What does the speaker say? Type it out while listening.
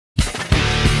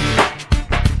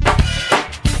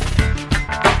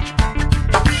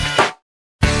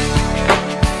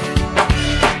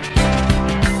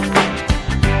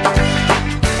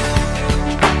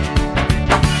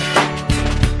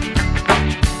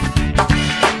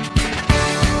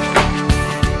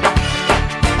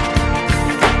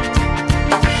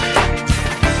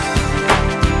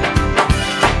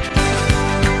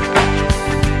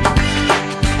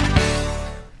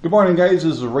Good morning, guys.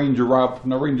 This is Rangerrob from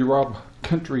the Rangerrob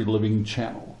Country Living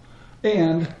channel.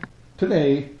 And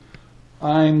today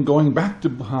I'm going back to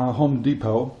Home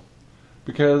Depot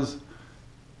because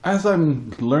as I'm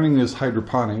learning this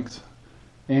hydroponics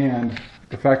and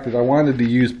the fact that I wanted to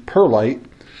use perlite,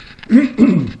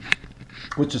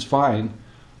 which is fine,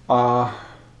 for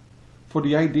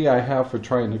the idea I have for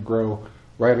trying to grow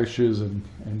radishes and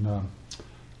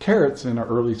carrots in an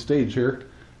early stage here,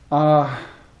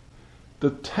 the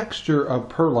texture of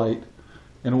perlite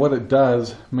and what it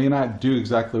does may not do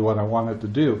exactly what I want it to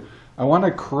do. I want to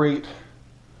create,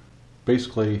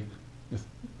 basically,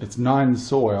 it's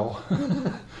non-soil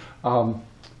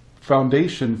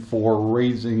foundation for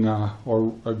raising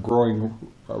or growing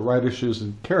radishes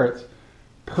and carrots.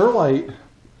 Perlite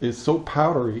is so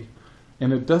powdery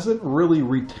and it doesn't really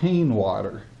retain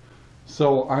water.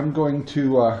 So I'm going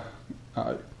to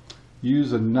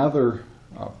use another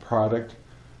product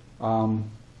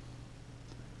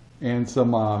and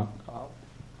some well,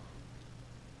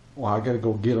 I gotta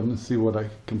go get them and see what I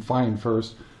can find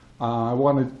first. I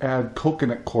want to add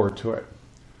coconut coir to it,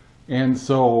 and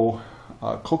so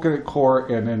coconut coir,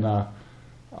 and then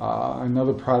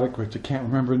another product which I can't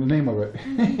remember the name of it.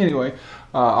 Anyway,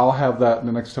 I'll have that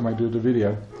the next time I do the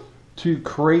video to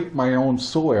create my own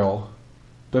soil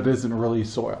that isn't really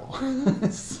soil.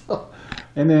 So,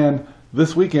 and then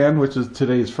this weekend, which is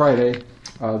today's Friday,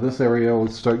 this area will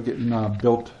start getting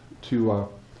built to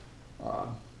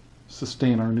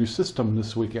sustain our new system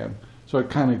this weekend. So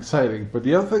it's kind of exciting. But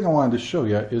the other thing I wanted to show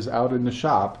you is out in the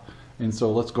shop, and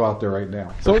so let's go out there right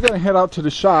now. So we're going to head out to the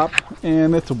shop,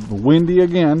 and it's windy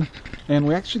again, and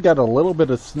we actually got a little bit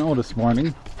of snow this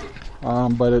morning,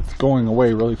 but it's going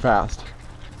away really fast.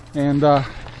 And I've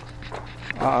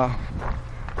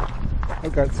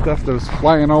got stuff that was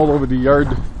flying all over the yard,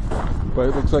 but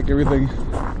it looks like everything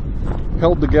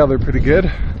held together pretty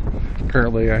good.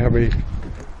 Apparently I have a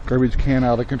garbage can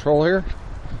out of control here,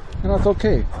 and that's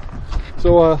okay.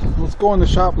 So let's go in the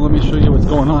shop and let me show you what's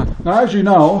going on. Now, as you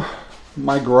know,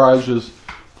 my garage is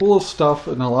full of stuff,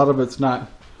 and a lot of it's not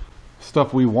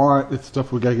stuff we want, it's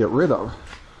stuff we gotta get rid of.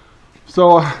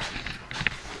 So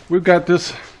we've got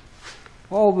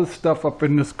all this stuff up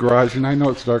in this garage, and I know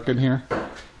it's dark in here.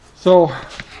 So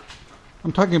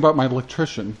I'm talking about my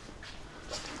electrician.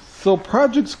 So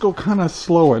projects go kind of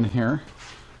slow in here,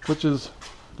 which is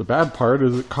the bad part,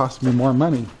 is it costs me more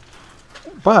money.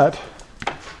 But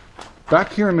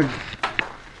back here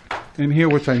in here,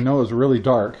 which I know is really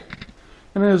dark,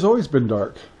 and it has always been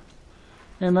dark,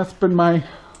 and that's been my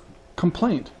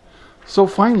complaint. So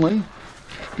finally,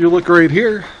 if you look right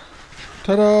here,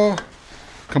 ta-da,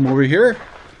 come over here,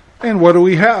 and what do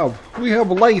we have? We have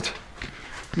light.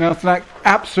 Now it's not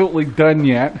absolutely done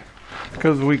yet,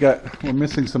 because we're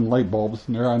missing some light bulbs,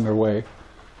 and they're on their way.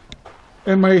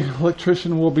 And my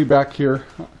electrician will be back here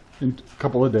in a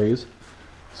couple of days.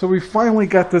 So we finally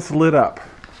got this lit up.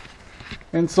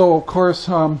 And so, of course,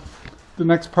 the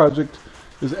next project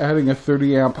is adding a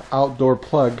 30 amp outdoor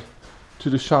plug to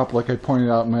the shop, like I pointed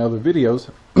out in my other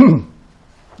videos.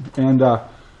 And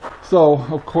so,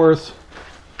 of course,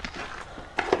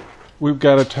 we've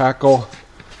got to tackle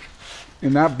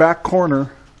in that back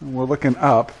corner, and we're looking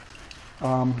up,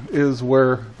 is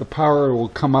where the power will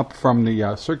come up from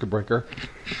the circuit breaker.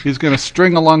 He's going to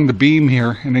string along the beam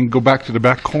here and then go back to the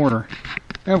back corner.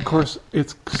 And of course,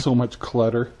 it's so much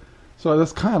clutter. So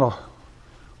that's kind of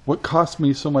what costs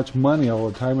me so much money all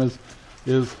the time,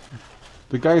 is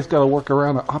the guy's got to work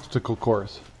around an obstacle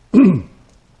course. And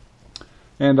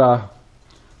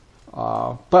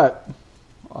but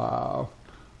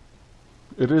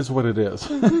it is what it is.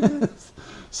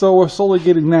 So we're slowly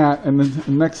getting that, and then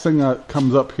the next thing that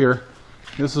comes up here,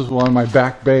 this is one of my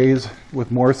back bays with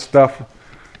more stuff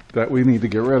that we need to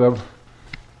get rid of.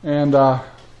 And I've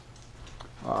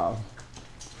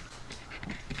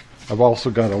also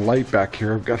got a light back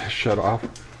here I've got to shut off.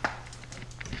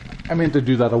 I meant to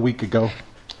do that a week ago.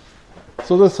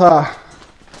 So this,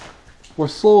 we're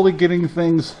slowly getting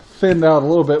things thinned out a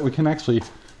little bit. We can actually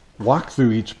walk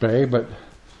through each bay, but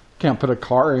can't put a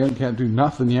car in, can't do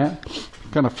nothing yet.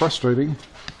 Kind of frustrating.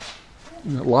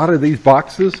 A lot of these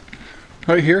boxes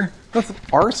right here, that's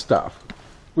our stuff.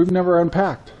 We've never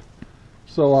unpacked.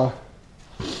 So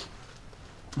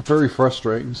very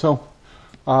frustrating. So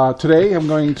today I'm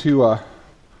going to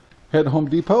head to Home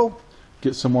Depot,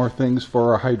 get some more things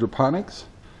for our hydroponics,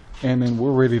 and then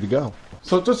we're ready to go.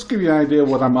 So just to give you an idea of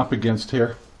what I'm up against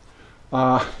here,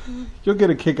 you'll get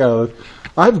a kick out of it.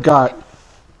 I've got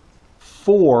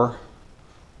 4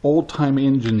 old-time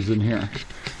engines in here,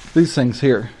 these things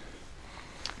here,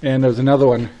 and there's another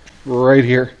one right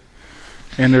here,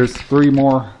 and there's 3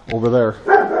 more over there.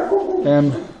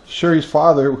 And Sherry's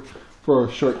father, for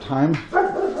a short time,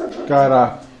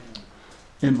 got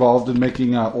involved in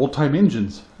making old-time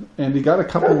engines, and he got a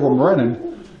couple of them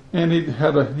running. And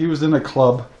he was in a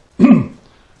club, and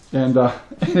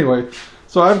anyway,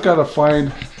 so I've got to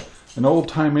find an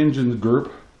old-time engines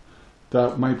group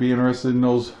that might be interested in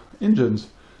those engines.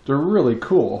 They're really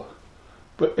cool,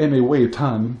 and they weigh a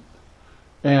ton.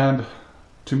 And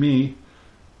to me,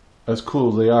 as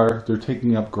cool as they are, they're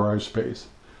taking up garage space.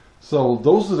 So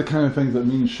those are the kind of things that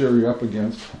me and Sherry are up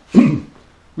against.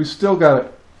 We still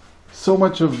got so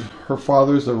much of her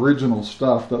father's original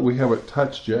stuff that we haven't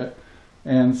touched yet.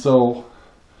 And so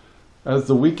as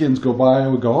the weekends go by,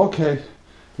 we go, okay,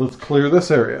 let's clear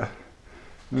this area.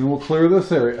 And then we'll clear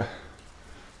this area.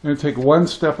 And take one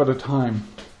step at a time,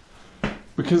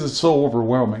 because it's so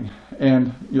overwhelming.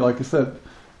 And like I said,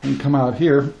 you come out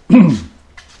here.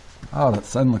 Oh, that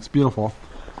sun looks beautiful.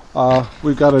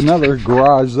 We've got another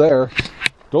garage there.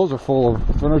 Those are full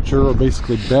of furniture, or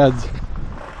basically beds.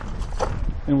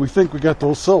 And we think we got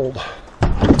those sold.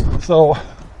 So,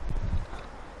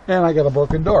 and I got a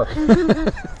broken door.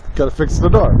 Got to fix the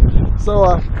door.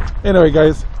 So anyway,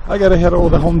 guys, I got to head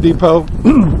over to Home Depot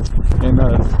and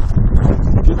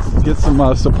get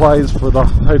some supplies for the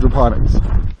hydroponics.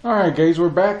 Alright guys, we're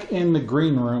back in the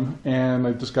green room, and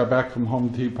I just got back from Home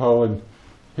Depot and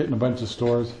hitting a bunch of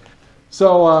stores.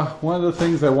 So one of the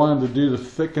things I wanted to do to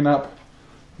thicken up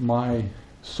my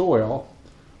soil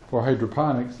for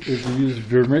hydroponics is to use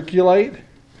vermiculite,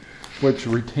 which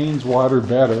retains water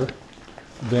better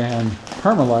than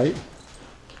permalite,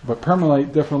 but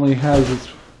permalite definitely has its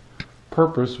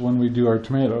purpose when we do our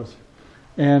tomatoes.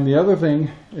 And the other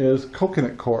thing is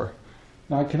coconut coir.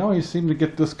 Now I can always seem to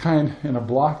get this kind in a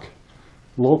block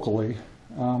locally,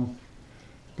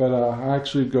 but I'm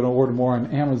actually going to order more on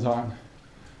Amazon.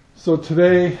 So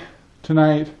today,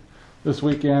 tonight, this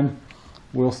weekend,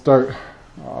 we'll start,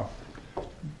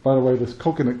 by the way, this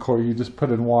coconut coir, you just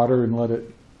put in water and let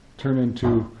it turn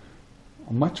into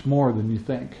much more than you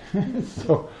think.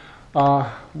 So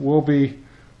we'll be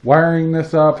wiring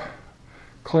this up,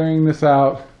 clearing this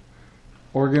out,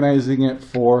 organizing it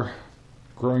for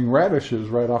growing radishes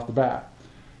right off the bat.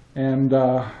 And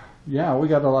yeah, we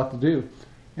got a lot to do.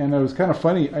 And it was kind of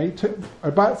funny, I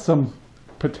bought some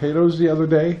potatoes the other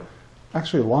day,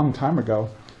 actually a long time ago,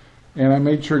 and I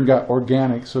made sure and got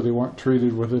organic so they weren't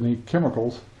treated with any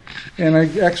chemicals. And I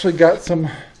actually got some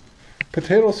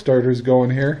potato starters going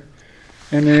here,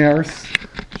 and they are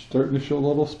starting to show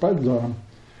little spuds on them.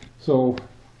 So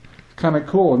it's kind of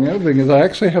cool. And the other thing is I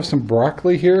actually have some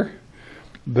broccoli here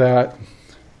that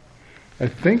I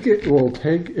think it will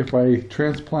take if I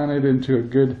transplant it into a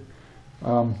good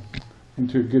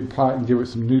pot and give it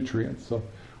some nutrients. So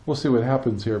we'll see what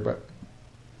happens here, but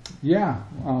yeah,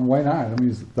 why not? I mean,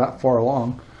 it's that far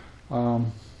along.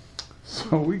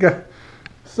 So we got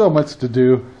so much to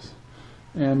do,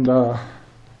 and I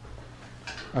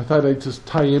thought I'd just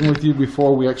tie in with you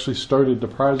before we actually started the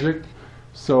project.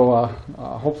 So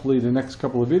hopefully the next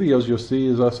couple of videos you'll see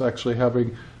is us actually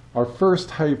having our first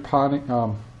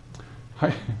hydroponics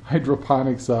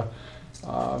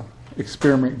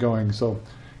experiment going. So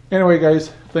anyway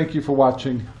guys, thank you for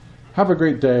watching. Have a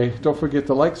great day. Don't forget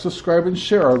to like, subscribe, and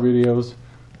share our videos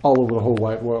all over the whole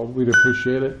wide world. We'd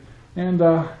appreciate it. And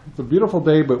it's a beautiful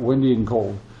day, but windy and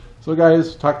cold. So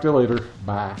guys, talk to you later.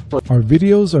 Bye. Our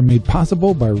videos are made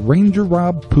possible by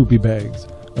Rangerrob Poopy Bags,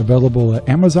 available at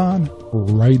Amazon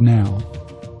right now.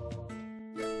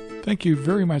 Thank you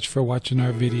very much for watching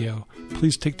our video.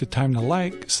 Please take the time to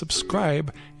like,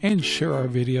 subscribe, and share our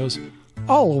videos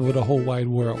all over the whole wide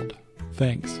world.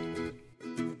 Thanks.